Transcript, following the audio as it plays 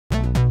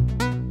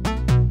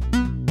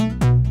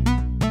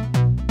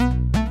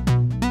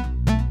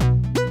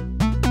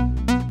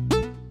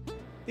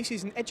This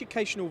is an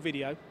educational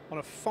video on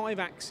a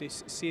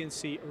 5-axis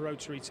CNC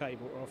rotary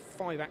table, or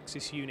a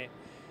 5-axis unit.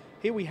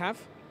 Here we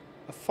have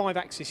a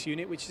 5-axis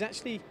unit which is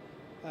actually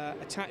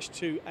attached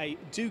to a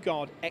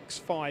Dugard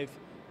X5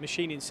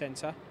 machining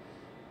centre.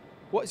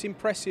 What's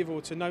impressive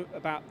or to note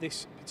about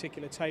this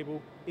particular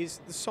table is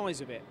the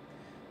size of it.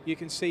 You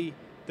can see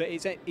that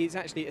it's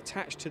actually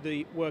attached to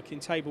the working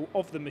table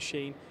of the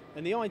machine,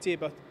 and the idea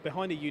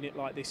behind a unit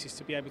like this is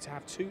to be able to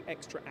have 2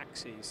 extra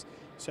axes.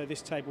 So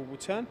this table will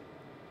turn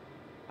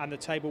and the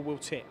table will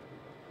tip,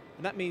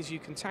 and that means you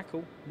can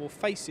tackle more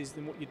faces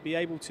than what you'd be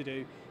able to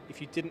do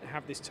if you didn't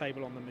have this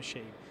table on the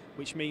machine,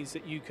 which means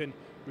that you can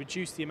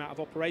reduce the amount of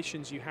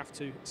operations you have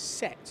to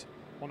set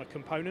on a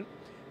component.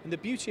 And the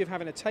beauty of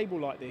having a table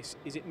like this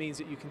is it means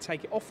that you can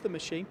take it off the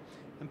machine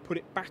and put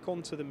it back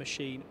onto the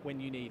machine when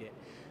you need it.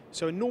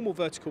 So a normal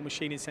vertical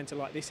machining centre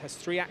like this has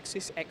 3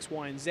 axes, X,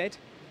 Y and Z.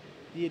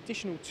 The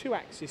additional 2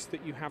 axes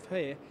that you have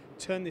here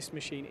turn this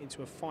machine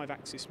into a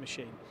 5-axis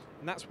machine,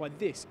 and that's why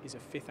this is a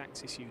 5th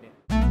axis unit.